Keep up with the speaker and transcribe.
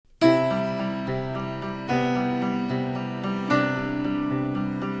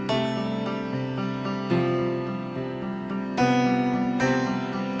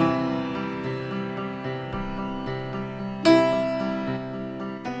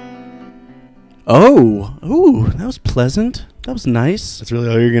Ooh, that was pleasant. That was nice. That's really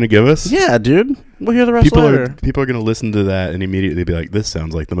all you're going to give us? Yeah, dude. We'll hear the rest later. People are going to listen to that and immediately be like, this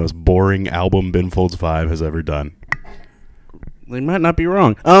sounds like the most boring album Ben Folds 5 has ever done. They might not be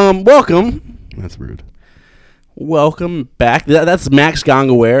wrong. Welcome. That's rude. Welcome back. That's Max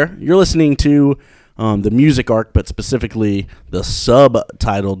Gongaware. You're listening to the music arc, but specifically the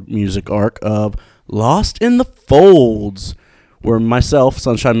subtitled music arc of Lost in the Folds, where myself,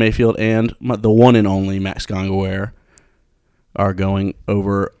 Sunshine Mayfield, and the one and only Max Gongaware are going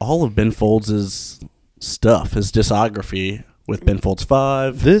over all of Ben Folds' stuff, his discography with Ben Folds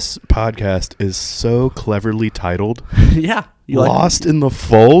 5. This podcast is so cleverly titled. Yeah. Lost in the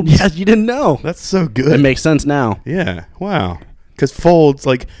Folds? Yeah, you didn't know. That's so good. It makes sense now. Yeah, wow. Because folds,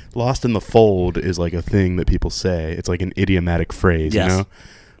 like, lost in the fold is like a thing that people say. It's like an idiomatic phrase, yes. You know?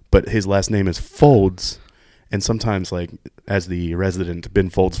 But his last name is Folds. And sometimes, like, as the resident Ben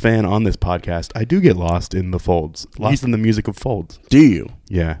Folds fan on this podcast, I do get lost in the folds. Lost in the music of folds. Do you?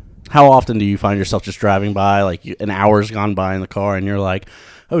 Yeah. How often do you find yourself just driving by, like an hour's gone by in the car, and you're like,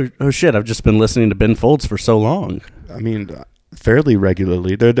 oh shit, I've just been listening to Ben Folds for so long? I mean, fairly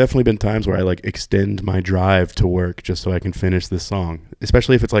regularly. There have definitely been times where I, like, extend my drive to work just so I can finish this song.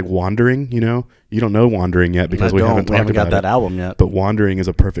 Especially if it's, like, Wandering, you know? You don't know Wandering yet because we haven't got that album yet. But Wandering is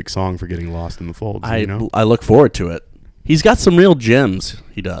a perfect song for getting lost in the folds, you know? I look forward to it. He's got some real gems,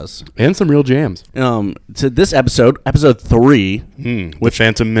 he does. And some real jams. To this episode 3. Which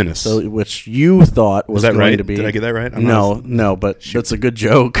Phantom Menace. Which you thought was that going right? to be... Did I get that right? No, but that's a good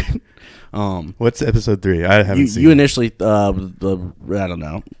joke. What's episode 3? I haven't seen. You initially, I don't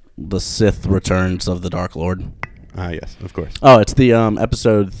know, the Sith Returns of the Dark Lord. Yes, of course. Oh, it's the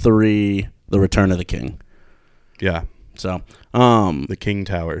episode 3, The Return of the King. Yeah. So, the King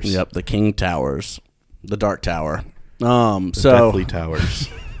Towers. Yep, the King Towers, the Dark Tower. The Deathly Towers.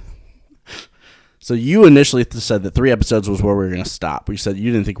 So you initially said that 3 episodes was where we were going to stop. You said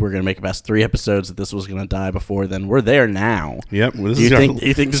you didn't think we were going to make it past 3 episodes, that this was going to die before then. We're there now. Yep. Well,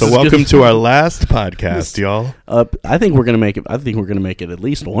 you think so welcome to our last podcast, y'all. I think we're going to make it. I think we're going to make it at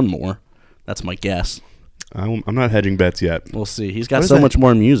least one more. That's my guess. I'm not hedging bets yet. We'll see. He's got so much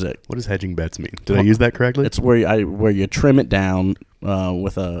more music. What does hedging bets mean? Did I use that correctly? It's where you trim it down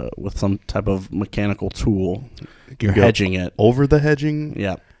with some type of mechanical tool. You're hedging it. Over the hedging?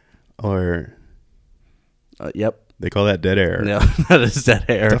 Yep. Or... yep. They call that dead air. Yeah, that is dead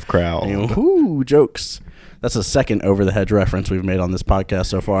air. Tough crowd. Ooh, jokes. That's the second over the hedge reference we've made on this podcast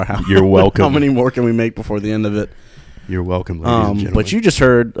so far. You're welcome. How many more can we make before the end of it? You're welcome, ladies and gentlemen. But you just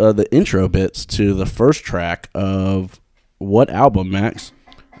heard the intro bits to the first track of what album, Max?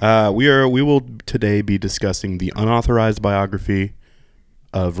 We will today be discussing the unauthorized biography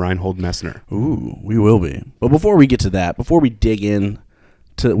of Reinhold Messner. Ooh, we will be. But before we get to that, before we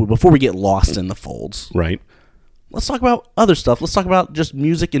get lost in the folds, right? Let's talk about other stuff. Let's talk about just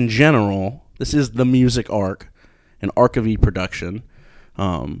music in general. This is the music arc, an Arc of E production,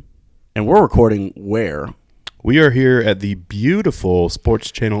 and we're recording where? We are here at the beautiful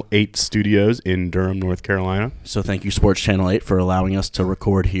Sports Channel 8 studios in Durham, North Carolina. So thank you, Sports Channel 8, for allowing us to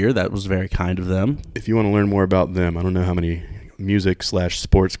record here. That was very kind of them. If you want to learn more about them, I don't know how many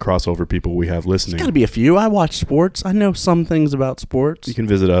music/sports crossover people we have listening. There's got to be a few. I watch sports. I know some things about sports. You can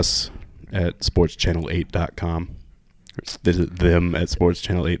visit us at sportschannel8.com. Visit them at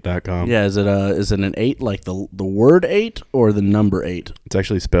sportschannel8.com. Yeah, is it an 8 like the word 8 or the number 8? It's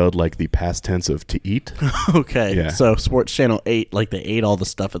actually spelled like the past tense of to eat. Okay, yeah. So Sports Channel 8, like they ate all the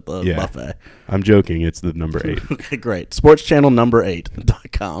stuff at the buffet. I'm joking. It's the number 8. Okay, great. Sports Channel number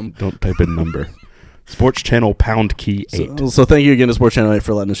 8.com. Don't type in number. Sports Channel pound key 8. So thank you again to Sports Channel 8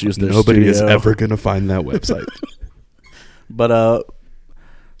 for letting us use their Nobody studio. is ever going to find that website. But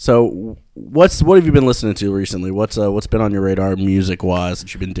so what have you been listening to recently? What's been on your radar music wise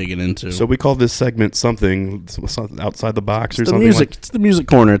that you've been digging into? So we call this segment something outside the box or something. It's the music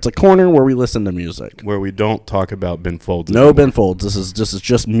corner. It's a corner where we listen to music. Where we don't talk about Ben Folds. No anymore. Ben Folds. This is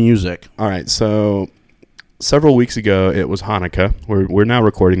just music. All right. So several weeks ago it was Hanukkah. We're now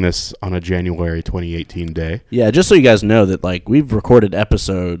recording this on a January 2018 day. Yeah, just so you guys know that like we've recorded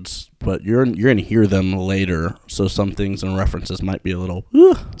episodes, but you're gonna hear them later, so some things and references might be a little.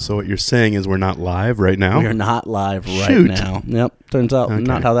 So what you're saying is we're not live right now? We're not live right now. Yep. Turns out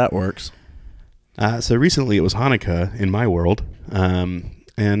not how that works. So recently it was Hanukkah in my world,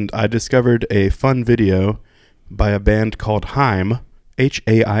 and I discovered a fun video by a band called Haim.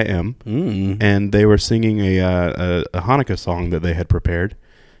 Haim, and they were singing a Hanukkah song that they had prepared,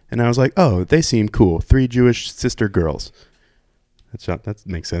 and I was like, "Oh, they seem cool. 3 Jewish sister girls." That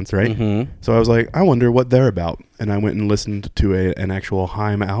makes sense, right? Mm-hmm. So I was like, "I wonder what they're about," and I went and listened to an actual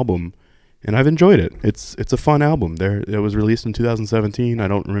Haim album, and I've enjoyed it. It's a fun album. It was released in 2017. I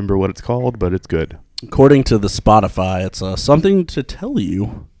don't remember what it's called, but it's good. According to the Spotify, it's Something to Tell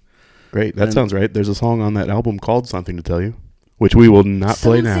You. Great. That sounds right. There's a song on that album called Something to Tell You, which we will not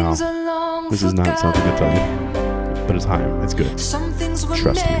play now. This is not Something to Tell You, but it's Haim. It's good.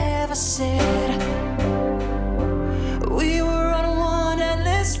 Trust me. We were on one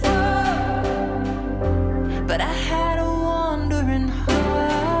endless road, but I had a wandering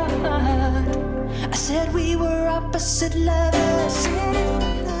heart. I said we were opposite lovers.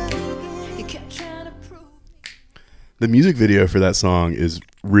 You kept trying to prove. The music video for that song is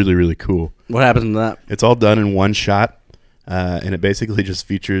really, really cool. What happens in that? It's all done in one shot, and it basically just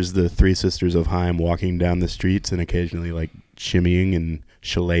features the three sisters of Haim walking down the streets and occasionally like shimmying and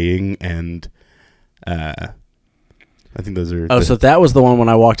chaletting, and I think those are... Oh, so that was the one when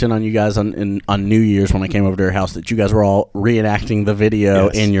I walked in on you guys on New Year's when I came over to your house, that you guys were all reenacting the video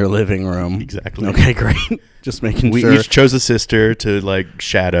in your living room. Exactly. Okay, great. Just making sure. We each chose a sister to like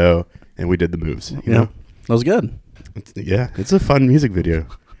shadow, and we did the moves. You know? That was good. It's a fun music video.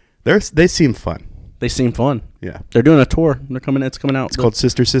 They seem fun. They seem fun. Yeah. They're doing a tour. It's coming out. It's called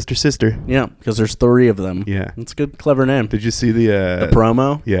Sister, Sister, Sister. Yeah, because there's 3 of them. Yeah. It's a good, clever name. Did you see the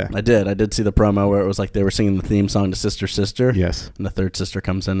promo? Yeah. I did see the promo where it was like they were singing the theme song to Sister, Sister. Yes. And the third sister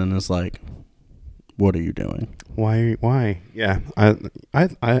comes in and is like, what are you doing? Why? Yeah. I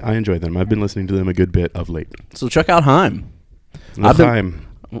enjoy them. I've been listening to them a good bit of late. So check out Haim. Haim.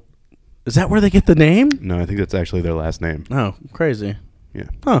 Is that where they get the name? No, I think that's actually their last name. Oh, crazy. Yeah.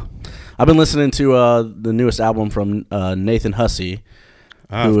 Huh. I've been listening to the newest album from Nathan Hussey.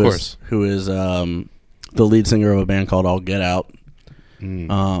 Of course. Who is the lead singer of a band called All Get Out.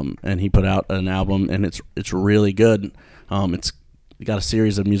 And he put out an album, and it's really good. It's got a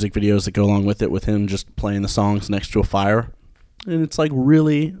series of music videos that go along with it, with him just playing the songs next to a fire. And it's like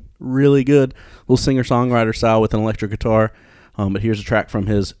really, really good. Little singer-songwriter style with an electric guitar. But here's a track from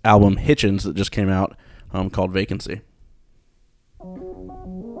his album Hitchens that just came out called Vacancy.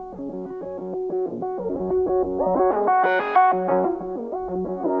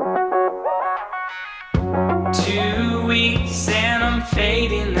 2 weeks and I'm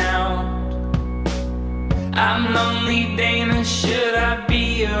fading out. I'm lonely, Dana, should I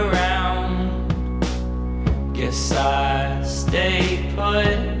be around? Guess I stay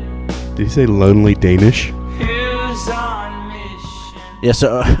put. Did you say lonely Danish? Who's on mission? Yeah,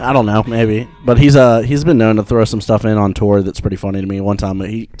 so I don't know, maybe, but he's been known to throw some stuff in on tour that's pretty funny to me. One time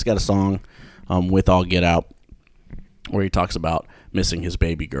he's got a song with All Get Out where he talks about missing his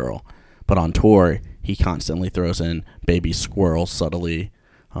baby girl, but on tour he constantly throws in baby squirrel subtly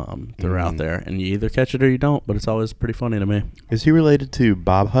throughout there, and you either catch it or you don't, but it's always pretty funny to me. Is he related to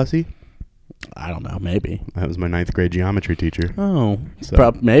Bob Hussey? I don't know, maybe. That was my 9th grade geometry teacher. Oh,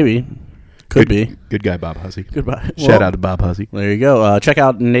 So. Maybe. Could be. Good guy, Bob Hussey. Goodbye. Shout out to Bob Hussey. There you go. Check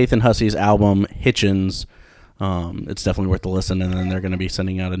out Nathan Hussey's album Hitchens. It's definitely worth the listen, and then they're going to be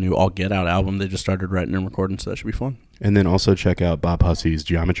sending out a new All Get Out album. They just started writing and recording, so that should be fun. And then also check out Bob Hussey's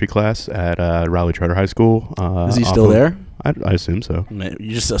geometry class at Raleigh Charter High School. Is he still there? I assume so.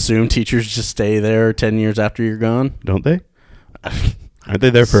 You just assume teachers just stay there 10 years after you're gone? Don't they? Aren't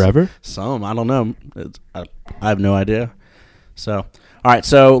they there forever? Some. I don't know. I have no idea. So, all right.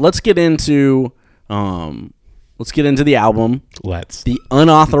 So let's get into the album. The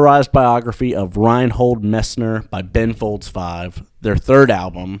Unauthorized Biography of Reinhold Messner by Ben Folds 5, their 3rd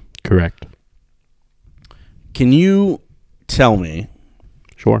album. Correct. Can you tell me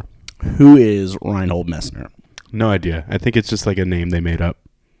Sure. who is Reinhold Messner? No idea. I think it's just like a name they made up.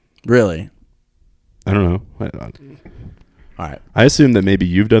 Really? I don't know. All right. I assume that maybe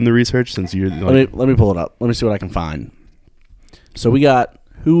you've done the research since you're... Let me pull it up. Let me see what I can find. So we got,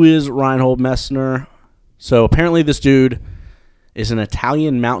 who is Reinhold Messner? So apparently this dude is an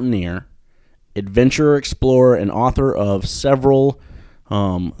Italian mountaineer, adventurer, explorer, and author of several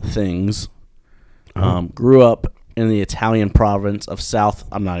things. Grew up in the Italian province of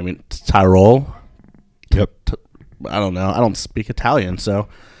Tyrol. Yep. I don't know. I don't speak Italian, so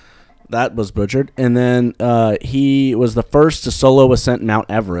that was butchered. And then he was the first to solo ascent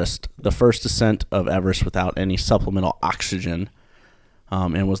Mount Everest, the first ascent of Everest without any supplemental oxygen,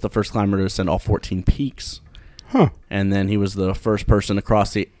 and was the first climber to ascend all 14 peaks. Huh. And then he was the first person to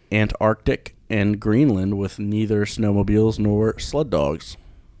cross the Antarctic and Greenland with neither snowmobiles nor sled dogs.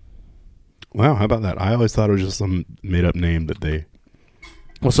 Wow, how about that? I always thought it was just some made-up name that they...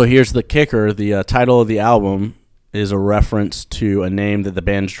 Well, so here's the kicker. The title of the album is a reference to a name that the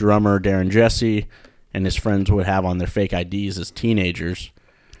band's drummer, Darren Jesse, and his friends would have on their fake IDs as teenagers.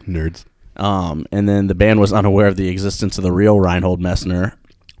 Nerds. And then the band was unaware of the existence of the real Reinhold Messner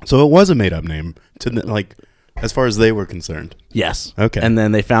So it was a made up name as far as they were concerned. Yes. Okay. And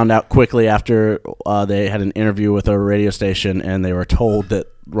then they found out quickly after they had an interview with a radio station, and they were told that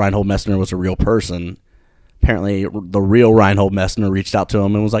Reinhold Messner was a real person. Apparently, the real Reinhold Messner reached out to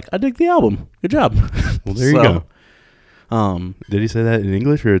him and was like, "I dig the album. Good job." Well, there you go. Did he say that in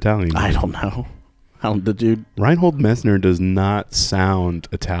English or Italian? I don't know. The dude Reinhold Messner does not sound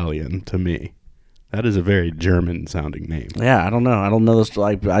Italian to me. That is a very German sounding name. Yeah, I don't know. I don't know this.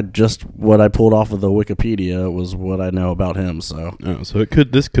 What I pulled off of the Wikipedia was what I know about him. So, so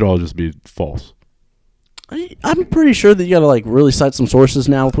this could all just be false. I'm pretty sure that you got to really cite some sources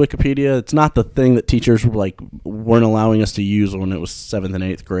now with Wikipedia. It's not the thing that teachers weren't allowing us to use when it was 7th and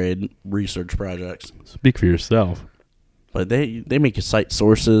 8th grade research projects. Speak for yourself. But they make you cite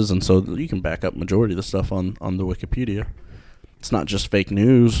sources, and so you can back up majority of the stuff on the Wikipedia. It's not just fake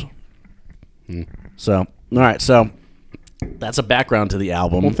news. So, all right, so that's a background to the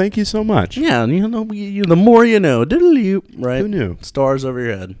album. Well, thank you so much. Yeah, the more you know, diddle-you, right? Who knew? Stars over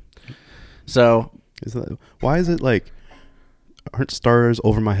your head. So, why is it aren't stars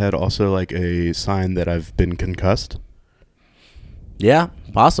over my head also a sign that I've been concussed? Yeah,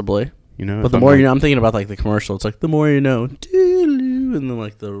 possibly. But the more you know, I'm thinking about the commercial. It's the more you know, diddle-you, and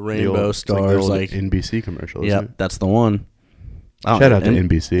then the rainbow stars, the old NBC commercial. Yep, that's the one. Shout out to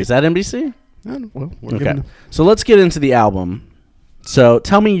NBC. Is that NBC? Well, okay. So let's get into the album. So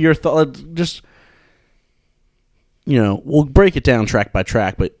tell me your thoughts. Just, we'll break it down track by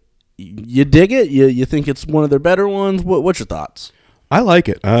track, but you dig it? You think it's one of their better ones? What's your thoughts? I like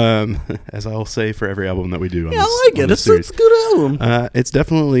it. As I'll say for every album that we do. I like it. It's a good album.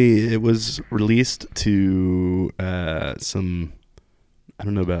 It was released to some. I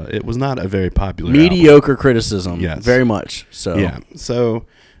don't know about. It was not a very popular mediocre album. Criticism. Yes, very much. So yeah. So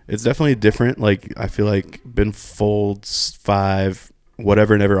it's definitely different. I feel like Ben Folds 5,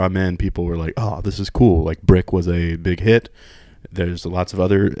 Whatever Never Amen. People were like, "Oh, this is cool." Brick was a big hit. There's lots of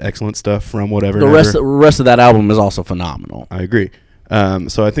other excellent stuff from Whatever. The rest of that album is also phenomenal. I agree.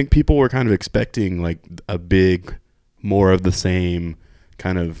 So I think people were kind of expecting a big, more of the same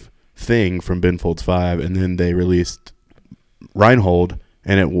kind of thing from Ben Folds 5, and then they released Reinhold,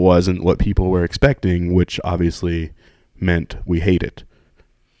 and it wasn't what people were expecting, which obviously meant we hate it.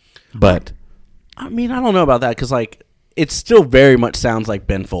 But I don't know about that because it still very much sounds like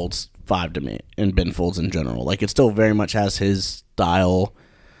Ben Folds 5 to me, and Ben Folds in general. It still very much has his style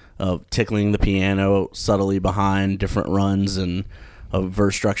of tickling the piano subtly behind different runs and of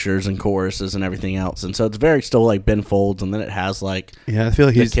verse structures and choruses and everything else, and so it's very still Ben Folds, and then it has I feel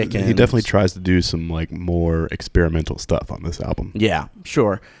like he definitely tries to do some more experimental stuff on this album. Yeah,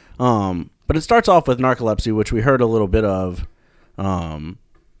 sure. But it starts off with Narcolepsy, which we heard a little bit of.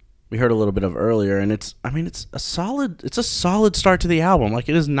 Earlier, and it's a solid start to the album. It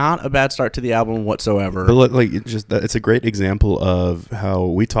is not a bad start to the album whatsoever. But it's a great example of how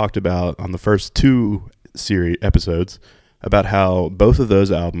we talked about on the first 2 series episodes about how both of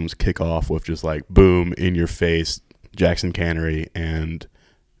those albums kick off with just boom, in your face, Jackson Cannery and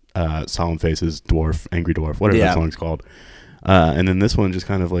Solemn Faces, Angry Dwarf, whatever that song's called. And then this one just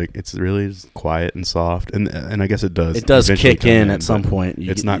kind of it's really just quiet and soft, and I guess it does. It does kick in at some point.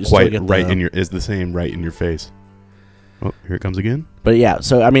 It's not quite right in your. It's the same right in your face. Oh, here it comes again. But yeah,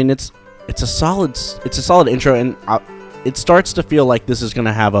 so it's a solid intro, and it starts to feel like this is going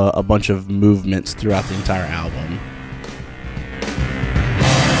to have a bunch of movements throughout the entire album.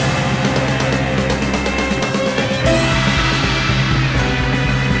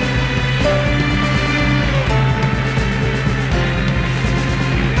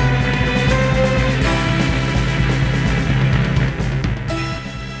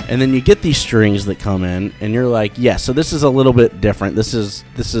 And then you get these strings that come in, and you're like, yeah, so this is a little bit different. This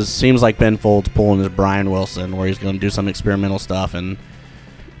seems like Ben Folds pulling his Brian Wilson, where he's going to do some experimental stuff. And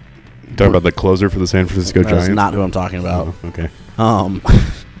talking about the closer for the San Francisco Giants. That's not who I'm talking about. Oh, okay.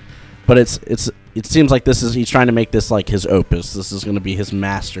 But it seems like he's trying to make this his opus. This is going to be his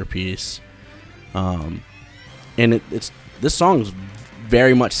masterpiece. And this song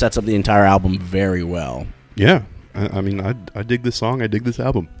very much sets up the entire album very well. Yeah. I dig this song. I dig this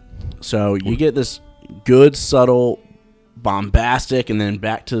album. So you get this good, subtle, bombastic, and then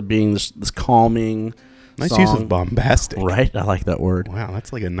back to being this calming nice song. Use of bombastic. Right? I like that word. Wow,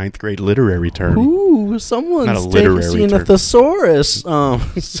 that's like a 9th grade literary term. Ooh, someone's taking a thesaurus. So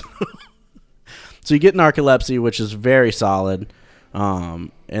you get Narcolepsy, which is very solid.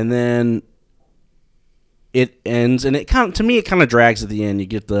 And then it ends, and it kind of drags at the end. You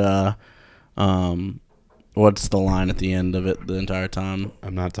get the what's the line at the end of it the entire time?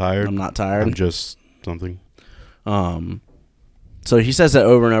 I'm not tired. I'm not tired. I'm just something. So he says that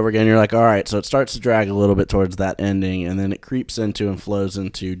over and over again. You're like, all right. So it starts to drag a little bit towards that ending, and then it creeps into and flows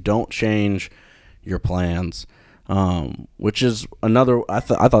into "Don't change your plans," which is another. I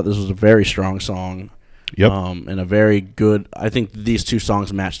thought this was a very strong song. Yep. And a very good. I think these two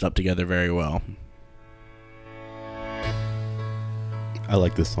songs matched up together very well. I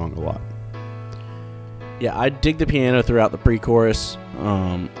like this song a lot. Yeah, I dig the piano throughout the pre-chorus.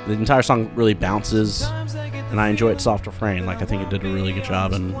 The entire song really bounces, and I enjoy its soft refrain. Like, I think it did a really good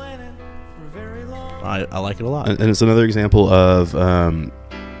job, and I like it a lot. And it's another example of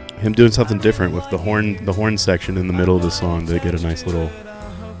him doing something different with the horn section in the middle of the song. They get a nice little,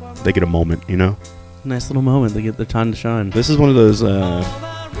 they get a moment, you know. Nice little moment. They get their time to shine. This is one of those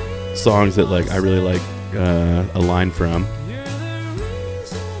songs that like I really like a line from.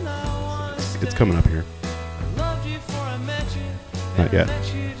 It's coming up here. Not yet.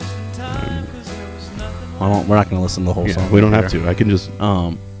 We're not going to listen to the whole song. We don't have to. I can just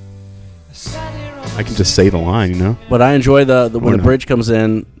say the line, you know. But I enjoy when the bridge comes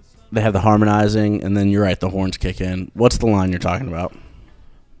in. They have the harmonizing, and then you're right, the horns kick in. What's the line you're talking about?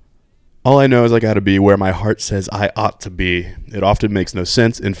 All I know is I gotta be where my heart says I ought to be. It often makes no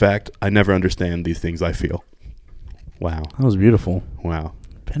sense. In fact, I never understand these things I feel. Wow. That was beautiful. Wow.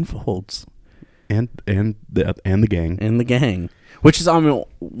 Ben Folds. And the gang. And the gang. Which is, I mean,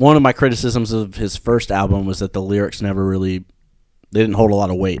 one of my criticisms of his first album was that the lyrics never really, they didn't hold a lot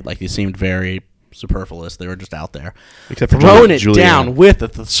of weight. Like, they seemed very superfluous. They were just out there. Except for throwing it down with the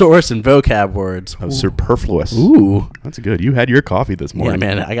thesaurus and vocab words. Oh, superfluous. Ooh. That's good. You had your coffee this morning.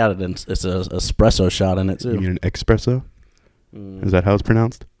 Yeah, man, I got it. It's an espresso shot in it, too. You mean an espresso? Is that how it's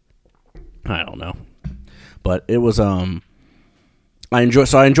pronounced? I don't know. But it was, I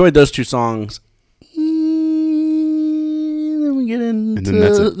enjoyed those two songs. Then we get into, and then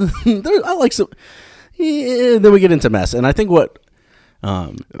that's it. I like some. Yeah, then we get into Mess, and I think what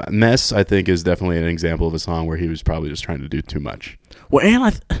Mess, I think, is definitely an example of a song where he was probably just trying to do too much.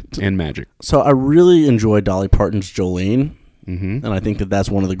 Well, and Magic. So I really enjoyed Dolly Parton's Jolene, and I think that's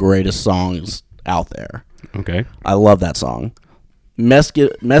one of the greatest songs out there. Okay, I love that song. Mess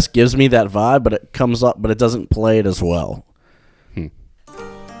gives me that vibe, but it comes up, but it doesn't play it as well.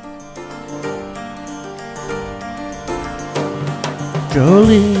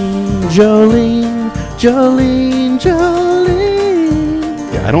 Jolene, Jolene, Jolene,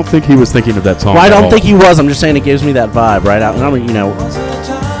 Jolene. Yeah, I don't think he was thinking of that song. Well, I don't think he was. I'm just saying it gives me that vibe right out. And I mean,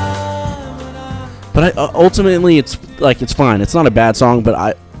 but ultimately, it's fine. It's not a bad song, but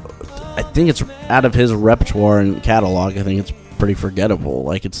I think it's out of his repertoire and catalog. I think it's pretty forgettable.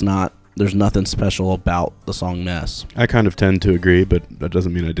 Like, it's not. There's nothing special about the song Mess. I kind of tend to agree, but that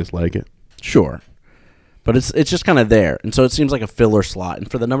doesn't mean I dislike it. Sure. But it's just kind of there, and so it seems like a filler slot.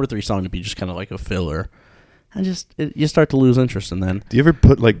 And for the number 3 song to be just kind of like a filler, you start to lose interest in that. Do you ever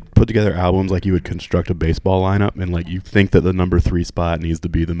put together albums like you would construct a baseball lineup, and like you think that the number 3 spot needs to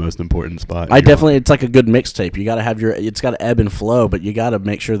be the most important spot? It's like a good mixtape. You got to have it's got to ebb and flow, but you got to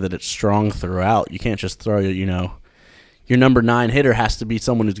make sure that it's strong throughout. You can't just throw your number 9 hitter has to be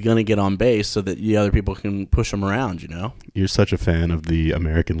someone who's going to get on base so that the other people can push them around, You're such a fan of the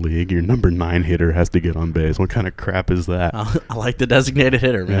American League. Your number 9 hitter has to get on base. What kind of crap is that? I like the designated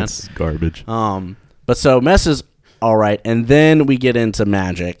hitter, man. That's garbage. But so Mess is all right, and then we get into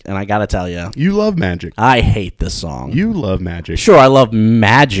Magic, and I got to tell you. You love Magic. I hate this song. You love Magic. Sure, I love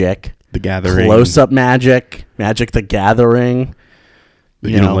Magic. The Gathering. Close-up Magic. Magic the Gathering.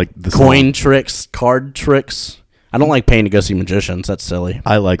 You don't like the coin song. Tricks, card tricks. I don't like paying to go see magicians. That's silly.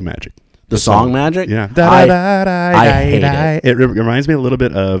 I like Magic. The song Magic? Yeah. I hate it. It reminds me a little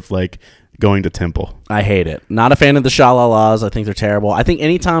bit of like going to temple. I hate it. Not a fan of the Sha-La-Las. I think they're terrible. I think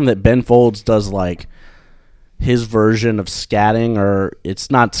anytime that Ben Folds does like his version of scatting, or it's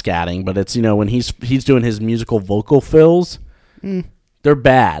not scatting, but it's, when he's doing his musical vocal fills, they're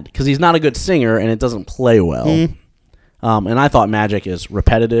bad because he's not a good singer and it doesn't play well. And I thought Magic is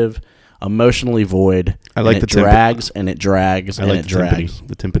repetitive, emotionally void. I like and it drags and it drags and it drags.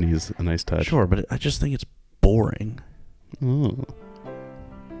 The timpani is a nice touch. Sure, but I just think it's boring. Oh.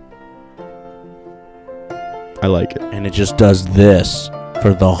 I like it. And it just does this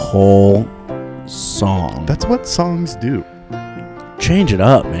for the whole song. That's what songs do. Change it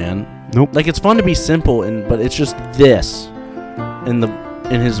up, man. Nope. Like, it's fun to be simple, but it's just this. And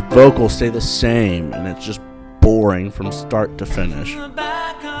his vocals stay the same, and it's just boring from start to finish.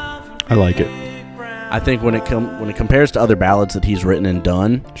 I like it. I think when it compares to other ballads that he's written and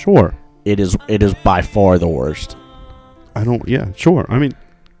done, sure, it is by far the worst. Yeah, sure. I mean,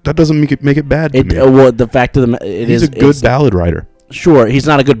 that doesn't make it bad to me. Well, the fact of he's a good ballad writer. Sure, he's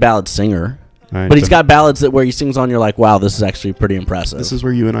not a good ballad singer. Right, But he's got ballads that where he sings on, you're like, wow, this is actually pretty impressive. This is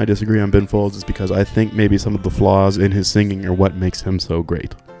where you and I disagree on Ben Folds, is because I think maybe some of the flaws in his singing are what makes him so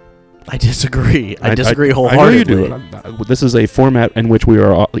great. I disagree. I disagree wholeheartedly. I know you do. This is a format in which we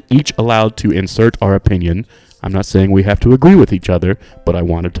are each allowed to insert our opinion. I'm not saying we have to agree with each other, but I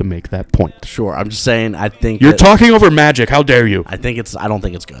wanted to make that point. Sure. I'm just saying, I think you're talking over Magic. How dare you? I don't think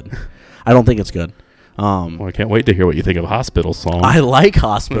it's good. I don't think it's good. Well, I can't wait to hear what you think of Hospital Song. I like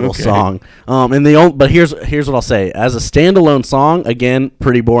Hospital Song. But here's what I'll say. As a standalone song, again,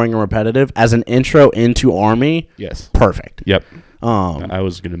 pretty boring and repetitive. As an intro into Army, yes, perfect. Yep. I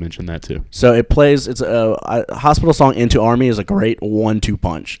was going to mention that too. So it plays. It's a Hospital Song into Army is a great 1-2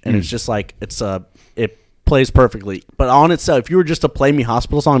 punch, and it's just like it plays perfectly. But on itself, if you were just to play me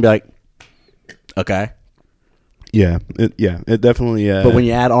Hospital Song, I'd be like, okay. Yeah, it definitely. But when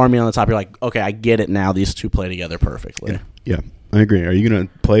you add Army on the top, you're like, okay, I get it now. These two play together perfectly. Yeah, I agree. Are you gonna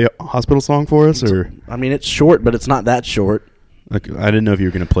play a Hospital Song for us, or? I mean, it's short, but it's not that short. Like, I didn't know if you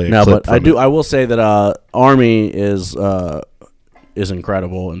were gonna play. No, but I do. I will say that Army is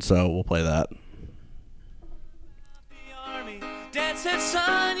incredible, and so we'll play that.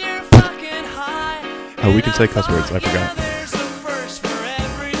 Oh, we can say cuss words. I forgot.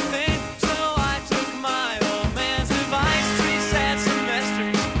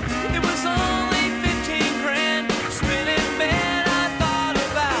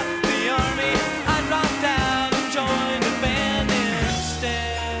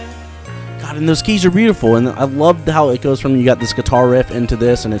 And those keys are beautiful, and I love how it goes from you got this guitar riff into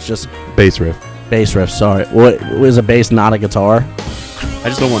this, and it's just bass riff. Bass riff. Sorry, what is a bass, not a guitar? I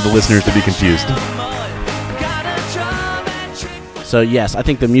just don't want the listeners to be confused. So yes, I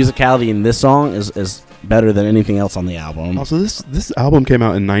think the musicality in this song is better than anything else on the album. Also, this album came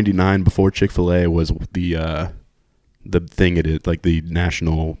out in '99 before Chick-fil-A was the thing it is, like the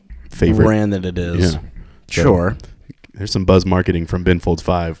national favorite brand that it is. Yeah, sure. There's some buzz marketing from Ben Folds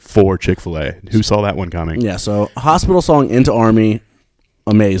 5 for Chick-fil-A. Who saw that one coming? Yeah, so Hospital Song into Army,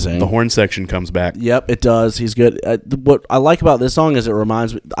 amazing. The horn section comes back. Yep, it does. He's good. What I like about this song is it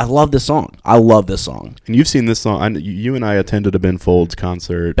reminds me, I love this song. And you've seen this song. You and I attended a Ben Folds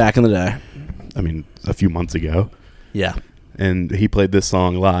concert. Back in the day. I mean, a few months ago. Yeah. And he played this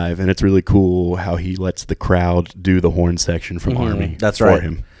song live, and it's really cool how he lets the crowd do the horn section from Army. That's for right.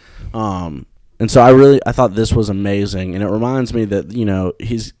 him. And so I thought this was amazing, and it reminds me that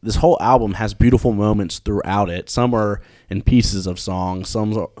this whole album has beautiful moments throughout it. Some are in pieces of songs,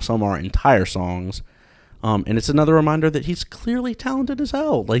 some are entire songs, and it's another reminder that he's clearly talented as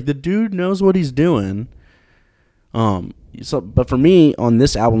hell. Like the dude knows what he's doing. But for me on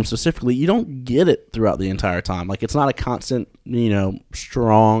this album specifically, you don't get it throughout the entire time. Like it's not a constant,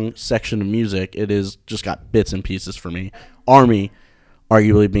 strong section of music. It is just got bits and pieces for me. Army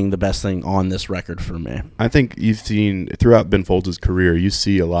arguably being the best thing on this record for me. I think you've seen throughout Ben Folds' career, you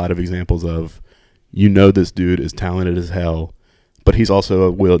see a lot of examples of, this dude is talented as hell, but he's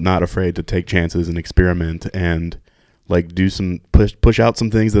also not afraid to take chances and experiment and like do some push out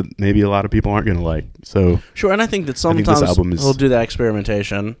some things that maybe a lot of people aren't going to like. So sure, and I think that sometimes he'll do that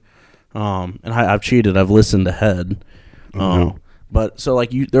experimentation. And I've cheated. I've listened ahead. No. But so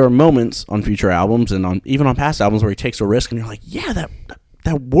there are moments on future albums and even on past albums where he takes a risk and you're like, yeah,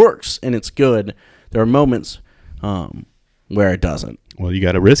 that works and it's good. There are moments where it doesn't. Well, you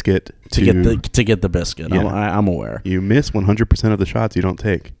got to risk it to get the biscuit. Yeah. I'm aware. You miss 100% of the shots you don't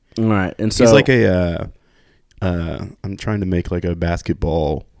take. All right, and so he's like I'm trying to make like a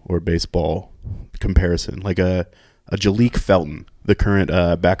basketball or baseball comparison, like a Jalik Felton, the current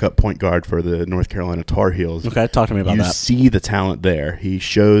backup point guard for the North Carolina Tar Heels. Okay, talk to me about that. You see the talent there. He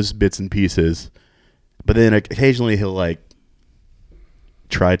shows bits and pieces, but then occasionally he'll like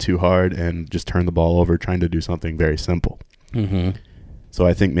try too hard and just turn the ball over trying to do something very simple. Mm-hmm. So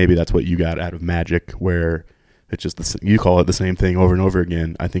I think maybe that's what you got out of Magic, where it's just you call it the same thing over and over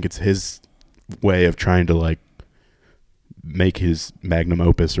again. I think it's his way of trying to like make his magnum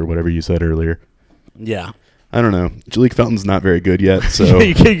opus or whatever you said earlier. Yeah. I don't know. Jalik Felton's not very good yet, so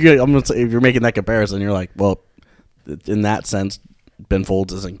I'm gonna say, if you're making that comparison, you're like, well, in that sense, Ben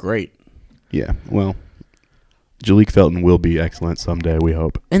Folds isn't great. Yeah, well, Jalik Felton will be excellent someday, we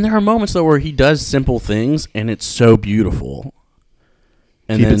hope. And there are moments though where he does simple things, and it's so beautiful.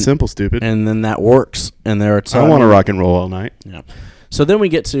 And Keep it simple, stupid. And then that works. And there are I want to rock and roll all night. Yeah. So then we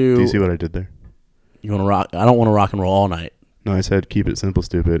get to. Do you see what I did there? You want to rock? I don't want to rock and roll all night. No, I said keep it simple,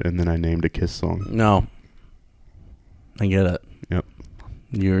 stupid, and then I named a Kiss song. No. I get it. Yep.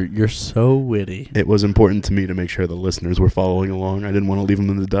 You're so witty. It was important to me to make sure the listeners were following along. I didn't want to leave them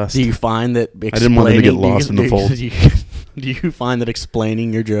in the dust. Do you find that I didn't want them to get lost in the fold. Do you find that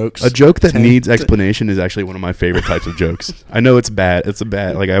explaining your jokes? A joke that needs explanation is actually one of my favorite types of jokes. I know it's bad. It's a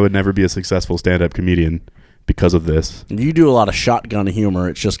bad. Like, I would never be a successful stand-up comedian because of this. You do a lot of shotgun humor.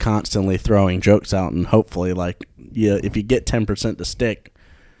 It's just constantly throwing jokes out, and hopefully, like, yeah, if you get 10% to stick.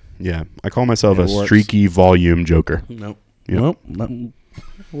 Yeah, I call myself a works. streaky volume joker. Nope. Yep. Nope.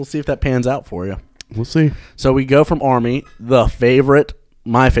 We'll see if that pans out for you. We'll see. So we go from Army, my favorite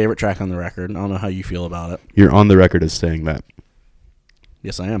track on the record. I don't know how you feel about it. You're on the record as saying that.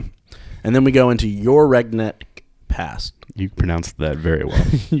 Yes, I am. And then we go into Your Redneck Past. You pronounced that very well.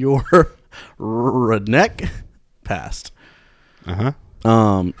 Your Redneck Past. Uh-huh.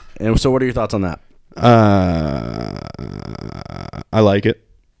 And so what are your thoughts on that? I like it,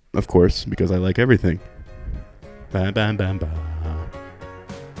 of course, because I like everything. Bam, bam, bam, bam.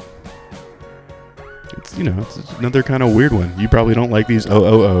 It's, it's another kind of weird one. You probably don't like these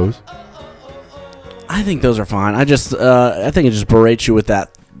OOOs. I think those are fine. I think it just berates you with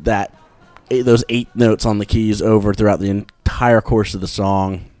those 8 notes on the keys over throughout the entire course of the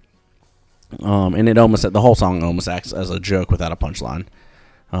song. And the whole song almost acts as a joke without a punchline.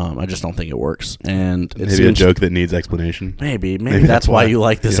 I just don't think it works. And maybe a joke that needs explanation. Maybe that's why you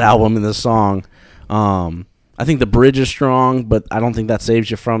like this album and this song. I think the bridge is strong, but I don't think that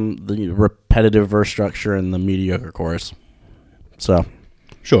saves you from the repetitive verse structure and the mediocre chorus. So,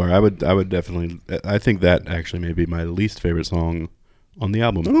 sure, I would definitely. I think that actually may be my least favorite song on the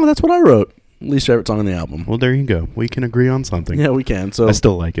album. Oh, that's what I wrote. Least favorite song on the album. Well, there you go. We can agree on something. Yeah, we can. So I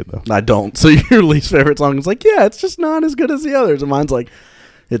still like it though. I don't. So your least favorite song is like, yeah, it's just not as good as the others, and mine's like,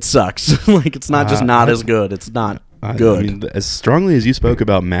 it sucks. Like, it's not just not as good. It's not good. I mean, as strongly as you spoke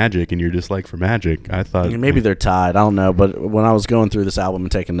about Magic and your dislike for Magic, I thought maybe they're tied. I don't know. But when I was going through this album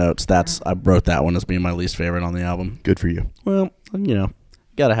and taking notes, I wrote that one as being my least favorite on the album. Good for you. Well,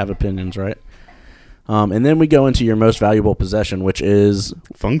 gotta have opinions, right? And then we go into Your Most Valuable Possession, which is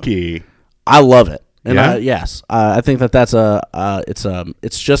funky. I love it, and yeah? I think that's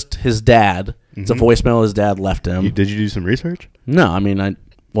it's just his dad. Mm-hmm. It's a voicemail his dad left him. Did you do some research? No, I mean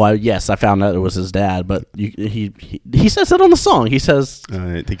yes, I found out it was his dad, but he says it on the song. He says,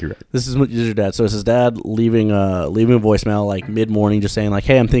 "I think you're right. This is your dad." So it's his dad leaving a voicemail like mid morning, just saying like,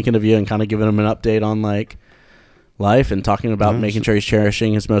 "Hey, I'm thinking of you," and kind of giving him an update on like life and talking about making sure he's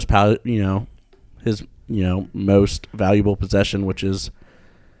cherishing his most most valuable possession, which is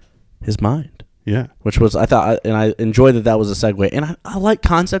his mind. Yeah, which was I enjoyed that was a segue, and I like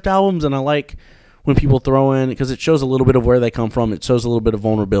concept albums, and I like when people throw in, because it shows a little bit of where they come from. It shows a little bit of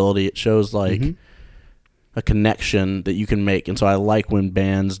vulnerability. It shows like a connection that you can make. And so I like when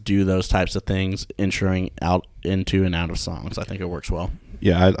bands do those types of things, entering out into and out of songs. I think it works well.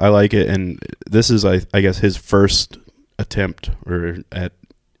 Yeah, I like it. And this is, I guess, his first attempt, or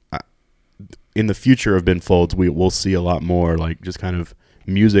in the future of Ben Folds, we'll see a lot more like just kind of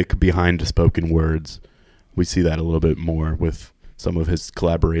music behind spoken words. We see that a little bit more with some of his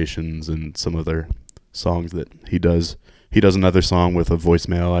collaborations and some other songs that he does. He does another song with a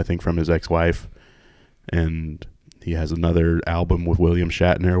voicemail, I think, from his ex-wife, and he has another album with William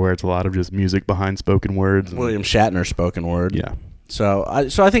Shatner where it's a lot of just music behind spoken words. William Shatner spoken word. Yeah. So I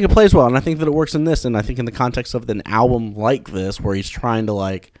think it plays well, and I think that it works in this, and I think in the context of an album like this where he's trying to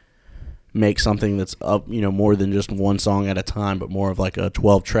like make something that's up, more than just one song at a time, but more of like a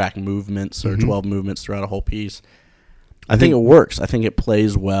 12-track movements or 12 movements throughout a whole piece. I think it works. I think it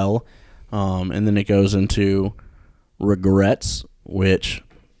plays well. And then it goes into Regrets, which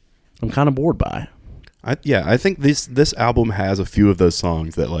I'm kind of bored by. I think this album has a few of those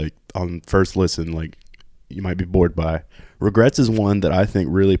songs that, like, on first listen, like, you might be bored by. Regrets is one that I think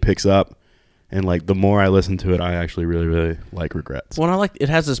really picks up, and, like, the more I listen to it, I actually really, really like Regrets. Well, it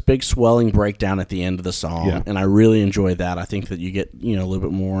has this big swelling breakdown at the end of the song, and I really enjoy that. I think that you get, a little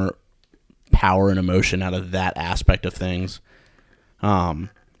bit more power and emotion out of that aspect of things.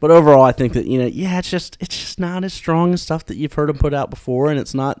 But overall, I think that, it's just not as strong as stuff that you've heard him put out before, and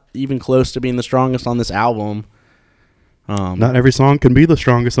it's not even close to being the strongest on this album. Not every song can be the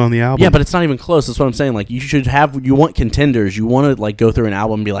strongest on the album. Yeah, but it's not even close. That's what I'm saying. Like, you want contenders. You want to, like, go through an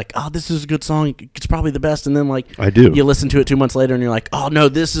album and be like, oh, this is a good song. It's probably the best. And then, like, I do. You listen to it 2 months later and you're like, oh, no,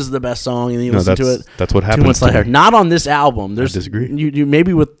 this is the best song. And then you listen to it. That's what happens 2 months later. Not on this album. I disagree. You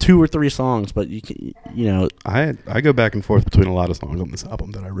maybe with 2 or 3 songs, but I go back and forth between a lot of songs on this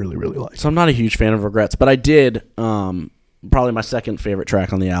album that I really, really like. So I'm not a huge fan of Regrets, but I did. Probably my second favorite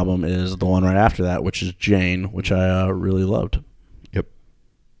track on the album is the one right after that, which is Jane, which I really loved. Yep.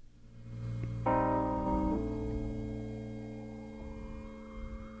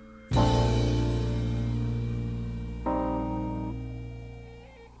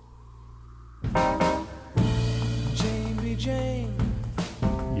 Jane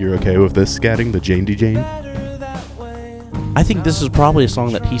You're okay with this scatting, the Jane D. Jane? I think this is probably a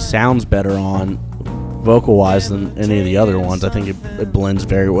song that he sounds better on vocal-wise than any of the other ones. I think it blends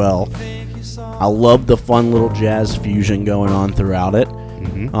very well. I love the fun little jazz fusion going on throughout it.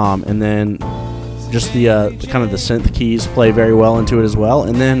 Mm-hmm. And then just the kind of the synth keys play very well into it as well.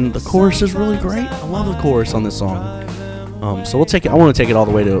 And then the chorus is really great. I love the chorus on this song. So we'll take it. I want to take it all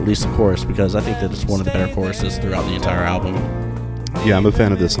the way to at least the chorus because I think that it's one of the better choruses throughout the entire album. Yeah, I'm a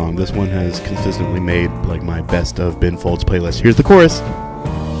fan of this song. This one has consistently made like my best of Ben Folds playlist. Here's the chorus.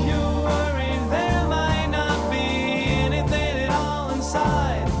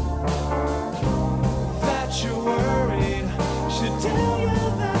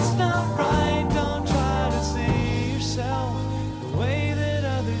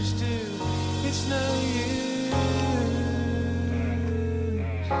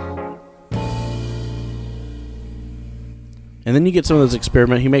 And then you get some of those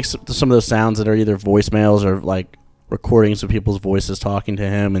experiment. He makes some of those sounds that are either voicemails or like recordings of people's voices talking to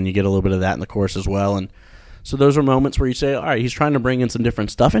him, and you get a little bit of that in the chorus as well. And so those are moments where you say, all right, he's trying to bring in some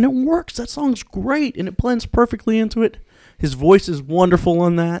different stuff, and it works. That song's great, and it blends perfectly into it. His voice is wonderful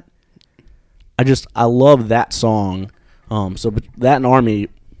on that. I love that song. So that and Army,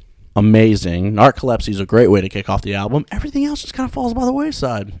 amazing. Narcolepsy is a great way to kick off the album. Everything else just kind of falls by the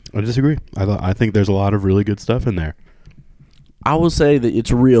wayside. I disagree. I think there's a lot of really good stuff in there. I will say that it's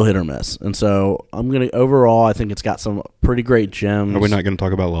real hit or miss. And so overall, I think it's got some pretty great gems. Are we not going to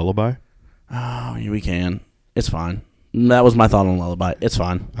talk about Lullaby? Oh, yeah, we can. It's fine. That was my thought on Lullaby. It's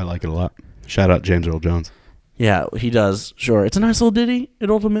fine. I like it a lot. Shout out James Earl Jones. Yeah, he does. Sure. It's a nice little ditty.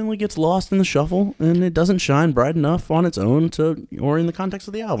 It ultimately gets lost in the shuffle, and it doesn't shine bright enough on its own or in the context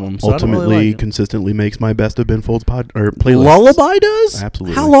of the album. So Ultimately, really like consistently makes my best of Ben Folds playlist. Lullaby does?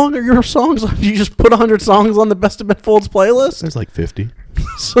 Absolutely. How long are your songs? Do you just put 100 songs on the Best of Ben Folds playlist? There's like 50.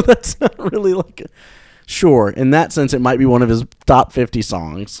 So that's not really like sure. In that sense, it might be one of his top 50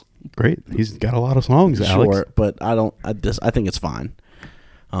 songs. Great. He's got a lot of songs, Alex. Sure, but I think it's fine.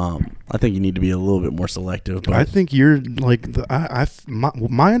 I think you need to be a little bit more selective. But I think you're like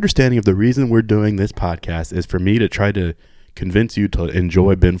my understanding of the reason we're doing this podcast is for me to try to convince you to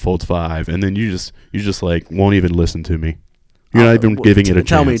enjoy Ben Folds 5, and then you just like won't even listen to me. You're not even giving it a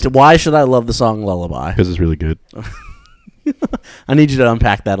tell chance. Me, why should I love the song Lullaby? Because it's really good. I need you to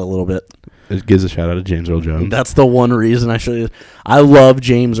unpack that a little bit. It gives a shout out to James Earl Jones. That's the one reason I love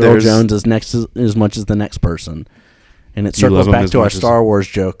James Earl Jones as much as the next person. And it circles back to our Star Wars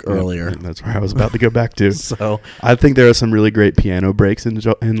joke earlier. That's where I was about to go back to. So I think there are some really great piano breaks in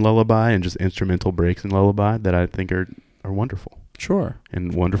Lullaby and just instrumental breaks in Lullaby that I think are wonderful. Sure.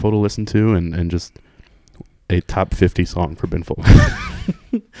 And wonderful to listen to and just a top 50 song for Ben Folds.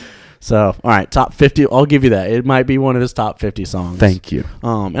 So, all right, top 50. I'll give you that. It might be one of his top 50 songs. Thank you.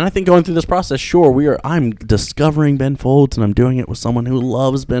 And I think going through this process, sure, I'm discovering Ben Folds, and I'm doing it with someone who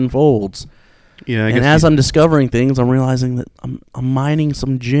loves Ben Folds. Yeah, and as I'm discovering things, I'm realizing that I'm mining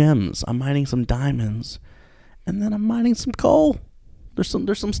some gems. I'm mining some diamonds, and then I'm mining some coal. There's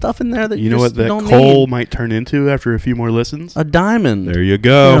some stuff in there that you know what that coal might turn into after a few more listens. A diamond. There you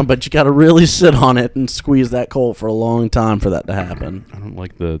go. Yeah, but you got to really sit on it and squeeze that coal for a long time for that to happen. I don't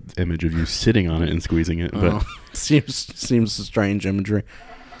like the image of you sitting on it and squeezing it, but seems a strange imagery.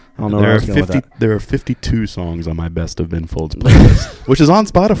 I don't know where I was going with that. There are 52 songs on my Best of Ben Folds playlist, which is on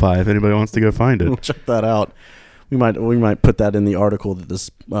Spotify if anybody wants to go find it. We'll check that out. We might put that in the article that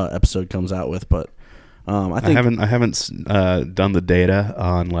this episode comes out with, but I haven't done the data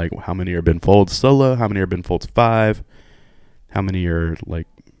on like how many are Ben Folds solo, how many are Ben Folds 5, how many are like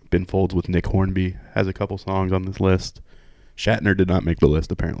Ben Folds with Nick Hornby has a couple songs on this list. Shatner did not make the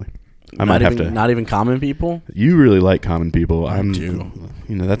list apparently. Not even Common People. You really like Common People. I do.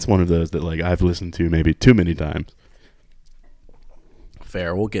 You know, that's one of those that like I've listened to maybe too many times.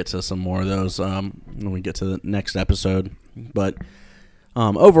 Fair. We'll get to some more of those when we get to the next episode. But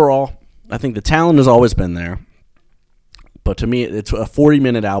overall, I think the talent has always been there. But to me, it's a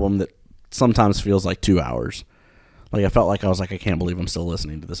 40-minute album that sometimes feels like 2 hours. Like I felt like I can't believe I'm still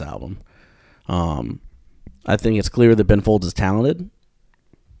listening to this album. I think it's clear that Ben Folds is talented,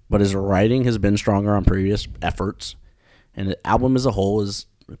 but his writing has been stronger on previous efforts, and the album as a whole is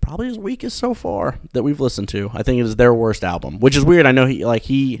probably his weakest so far that we've listened to. I think it is their worst album, which is weird. I know you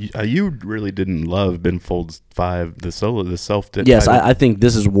really didn't love Ben Folds 5, the self. Yes, I think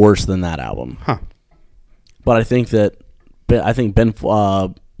this is worse than that album. Huh. But I think Ben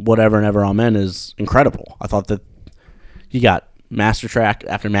Whatever and Ever Amen is incredible. I thought that you got master track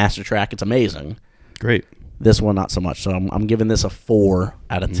after master track. It's amazing. Great. This one, not so much. So I'm giving this a 4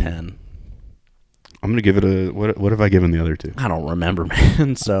 out of 10. I'm gonna give it a what have I given the other two? I don't remember,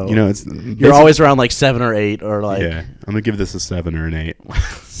 man. So It's you're always around like 7 or 8 or like. Yeah, I'm gonna give this a 7 or an 8.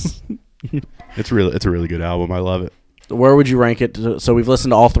 It's a really good album. I love it. Where would you rank it? So we've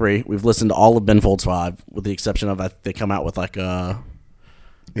listened to all 3. We've listened to all of Ben Folds 5, with the exception of they come out with like a.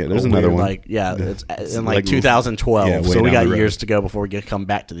 Yeah, there's another weird, one. Like it's in like 2012. yeah, So we down got the road. years to go before we come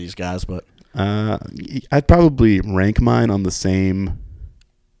back to these guys. But I'd probably rank mine on the same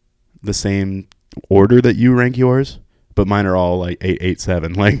order that you rank yours, but mine are all like 8, 8,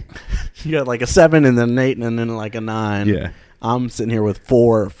 7. Like you got like a 7 and then an 8 and then like a 9. yeah, I'm sitting here with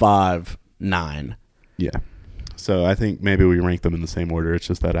 4, 5, 9. yeah. So I think maybe we rank them in the same order. It's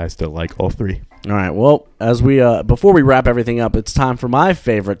just that I still like all 3. All right. Well, as we before we wrap everything up, it's time for my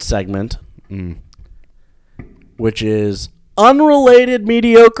favorite segment, which is unrelated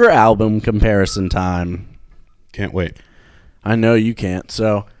mediocre album comparison time. Can't wait. I know you can't.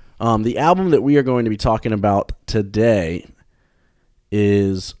 So, the album that we are going to be talking about today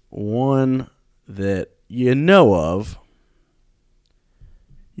is one that you know of,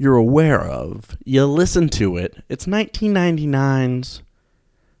 you're aware of, you listen to it. It's 1999's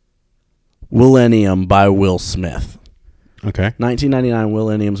Millennium by Will Smith. Okay. 1999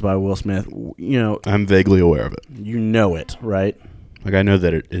 Millenniums by Will Smith. You know, I'm vaguely aware of it. you know it, right? Like I know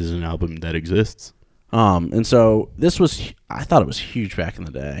that it is an album that exists. And so this was, I thought it was huge back in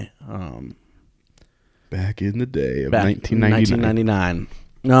the day. Back in the day of Back 1999.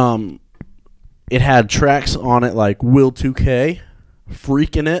 1999. It had tracks on it like Will 2K,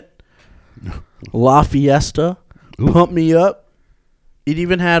 Freakin' It, La Fiesta, Ooh. Pump Me Up. It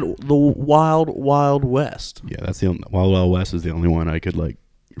even had the Wild Wild West. Yeah, that's the only, Wild Wild West is the only one I could like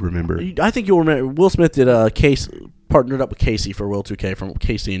remember. I think you'll remember Will Smith did partnered up with Casey for Will 2K from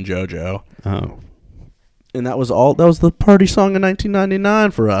Casey and JoJo. Oh, And that was the party song in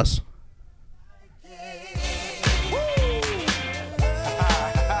 1999 for us.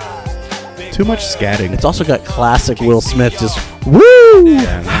 too much scatting. It's also got classic Will Smith just woo!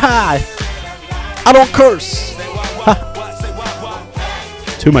 Yeah, Hi! I don't curse!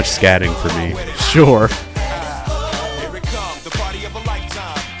 Too much scatting for me. Sure.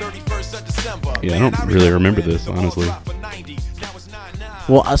 Yeah, I don't really remember this, honestly.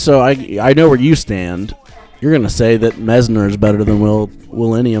 Well, so I know where you stand. You're going to say that Messner is better than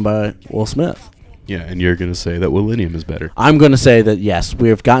Millennium by Will Smith. Yeah, and you're going to say that Millennium is better. I'm going to say that, yes, we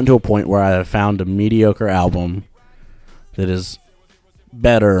have gotten to a point where I have found a mediocre album that is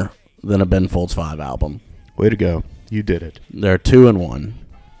better than a Ben Folds 5 album. Way to go. You did it. They're 2 and 1.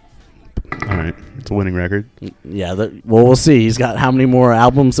 All right. It's a winning record. Yeah, well, we'll see. He's got how many more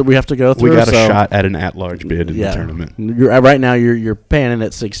albums that we have to go through? We got a shot at an at-large bid in the tournament. Right now, you're paying it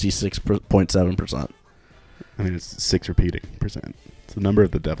at 66.7%. I mean, it's 6 repeating percent. It's the number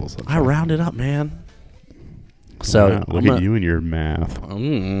of the devil. I rounded up, man. So wow, look at you and your math.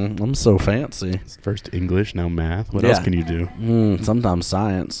 I'm so fancy. First English, now math. What else can you do? Sometimes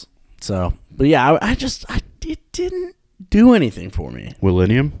science. So, but yeah, it didn't do anything for me.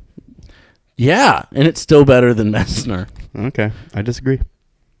 Millennium? Yeah, and it's still better than Messner. Okay, I disagree.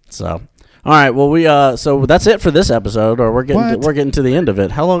 So, all right. Well, so that's it for this episode, or we're getting to the end of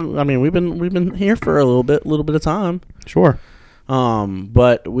it. How long? I mean, we've been here for a little bit of time. Sure.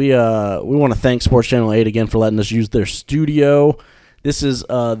 But we want to thank Sports Channel 8 again for letting us use their studio. This is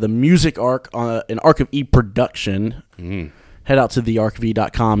the Music Arc, an Arc of E production. Head out to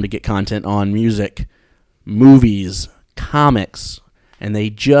thearcv.com to get content on music, movies, comics, and they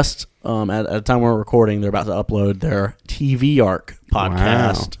just at the time we're recording, they're about to upload their TV Arc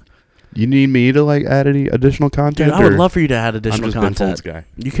podcast. Wow. You need me to add any additional content? Dude, I would love for you to add additional I'm just content. Ben Folds guy.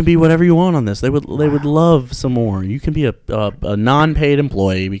 You can be whatever you want on this. They would love some more. You can be a non-paid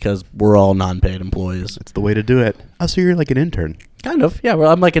employee because we're all non-paid employees. That's the way to do it. Oh, so you're like an intern? Kind of, yeah.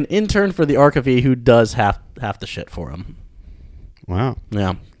 Well, I'm like an intern for the Arc of E who does half the shit for them. Wow.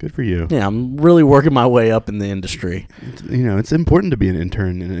 Yeah. Good for you. Yeah, I'm really working my way up in the industry. It's important to be an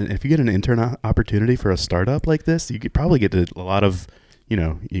intern. And if you get an intern opportunity for a startup like this, you could probably get a lot of, you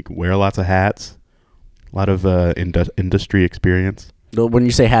can wear lots of hats, a lot of industry experience. When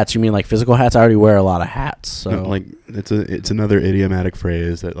you say hats, you mean like physical hats? I already wear a lot of hats. So No, it's another idiomatic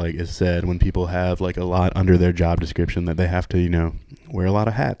phrase that is said when people have a lot under their job description that they have to, wear a lot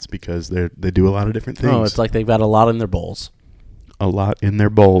of hats because they do a lot of different things. Oh, it's like they've got a lot in their bowls. A lot in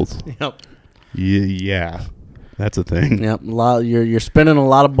their bowls. Yep. Yeah. That's a thing. Yep. You're spinning a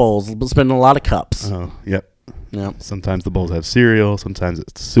lot of bowls, spinning a lot of cups. Oh, yep. Yep. Sometimes the bowls have cereal. Sometimes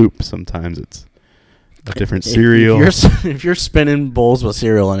it's soup. Sometimes it's a different cereal. If you're spinning bowls with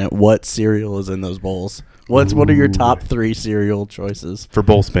cereal in it, what cereal is in those bowls? What are your top 3 cereal choices for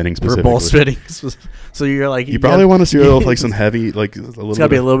bowl spinning specifically? For bowl spinning, so you're like you probably want a cereal with like some heavy, like a little. It's got to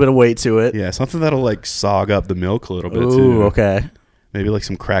be a little bit of weight to it. Yeah, something that'll like sog up the milk a little bit Ooh, too. okay. Maybe like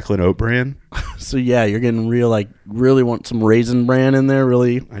some crackling oat bran. So yeah, you're getting really want some raisin bran in there.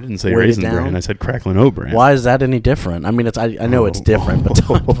 Really, I didn't say raisin bran. I said crackling oat bran. Why is that any different? I mean, I know it's different,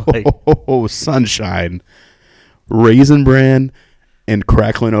 but sunshine, raisin bran and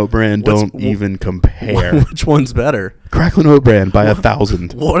crackling oat bran don't even compare. Which one's better? Crackling oat bran by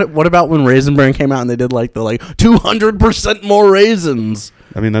 1,000. What about when raisin bran came out and they did like the 200% more raisins?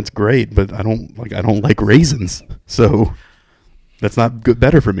 I mean, that's great, but I don't like raisins, so that's not good.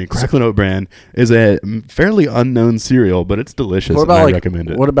 Better for me. Crackling oat bran is a fairly unknown cereal, but it's delicious. What about and I recommend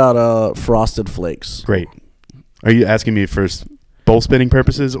it. What about Frosted Flakes? Great. Are you asking me for bowl spinning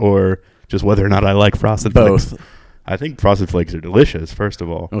purposes or just whether or not I like Frosted Flakes? Both. I think Frosted Flakes are delicious, first of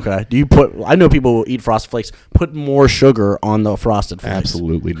all. Okay. I know people will eat Frosted Flakes, put more sugar on the Frosted Flakes.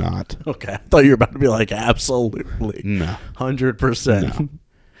 Absolutely not. Okay. I thought you were about to be like, absolutely. No. 100%. No.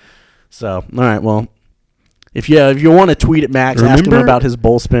 So, all right, well, if you want to tweet at Max, ask him about his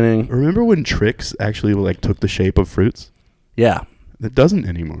bowl spinning. Remember when Trix actually took the shape of fruits? Yeah. It doesn't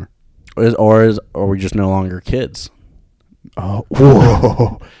anymore. Or are we just no longer kids? Oh,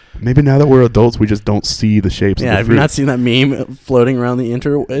 whoa. Maybe now that we're adults, we just don't see the shapes of the fruit. Yeah, have you not seen that meme floating around the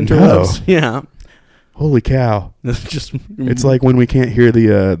interwebs? No. Yeah. Holy cow. It's like when we can't hear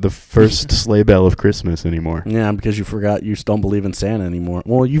the first sleigh bell of Christmas anymore. Yeah, because you forgot you don't believe in Santa anymore.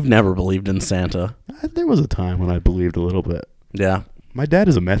 Well, you've never believed in Santa. There was a time when I believed a little bit. Yeah. My dad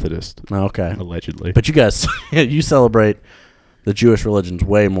is a Methodist. Okay. Allegedly. But you guys, you celebrate the Jewish religions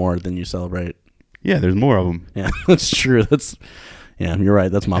way more than you celebrate. Yeah, there's more of them. Yeah, that's true. Yeah, you're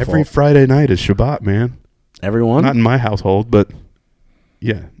right. That's my fault. Every Friday night is Shabbat, man. Everyone? Not in my household, but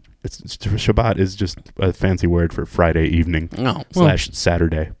yeah. Shabbat is just a fancy word for Friday evening /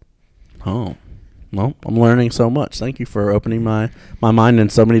 Saturday. Oh. Well, I'm learning so much. Thank you for opening my mind in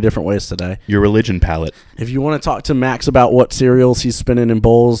so many different ways today. Your religion palette. If you want to talk to Max about what cereals he's spinning in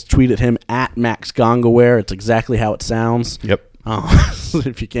bowls, tweet at him at MaxGongaware. It's exactly how it sounds. Yep.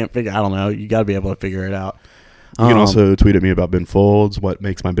 If you can't figure, I don't know. You got to be able to figure it out. You can also tweet at me about Ben Folds. What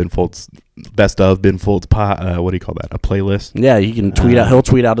makes my Ben Folds best of Ben Folds what do you call that? A playlist? Yeah, you can tweet out. He'll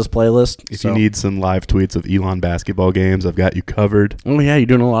tweet out his playlist. If you need some live tweets of Elon basketball games, I've got you covered. Oh yeah, you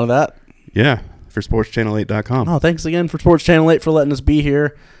doing a lot of that? Yeah, for SportsChannel8.com. Oh, thanks again for Sports Channel 8 for letting us be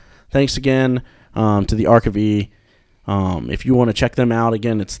here. Thanks again to the Archivy. If you want to check them out,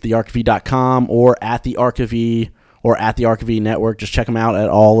 again, it's thearchivy.com or at the Archivy or at the Archivy Network. Just check them out at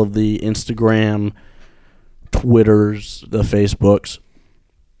all of the Instagram, Twitters, the Facebooks.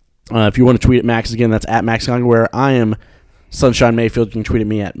 If you want to tweet at Max, again, that's at MaxGongaware. I am Sunshine Mayfield. You can tweet at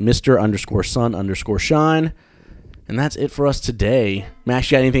me at Mr_Sun_Shine. And that's it for us today.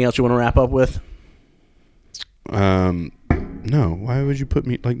 Max, you got anything else you want to wrap up with? No. Why would you put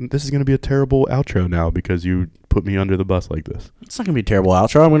me this is going to be a terrible outro now because you put me under the bus like this. It's not going to be a terrible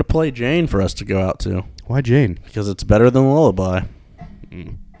outro. I'm going to play Jane for us to go out to. Why Jane? Because it's better than Lullaby.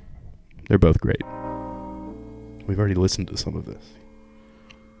 They're both great. We've already listened to some of this.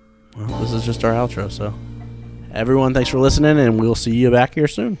 Well, this is just our outro, so everyone, thanks for listening, and we'll see you back here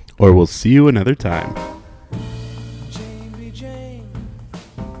soon. Or we'll see you another time.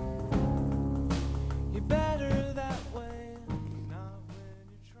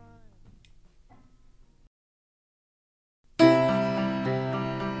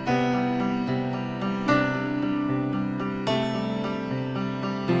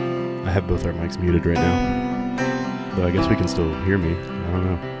 I have both our mics muted right now. Though I guess we can still hear me. I don't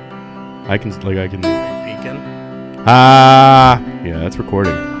know. I can. Peeking? Yeah, that's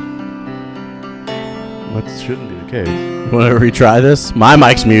recording. That shouldn't be the case. You want to retry this? My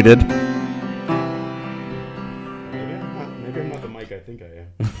mic's muted. Maybe I'm not the mic I think I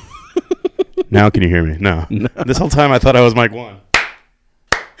am. Now can you hear me? No. This whole time I thought I was mic 1.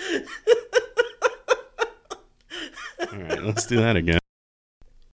 All right, let's do that again.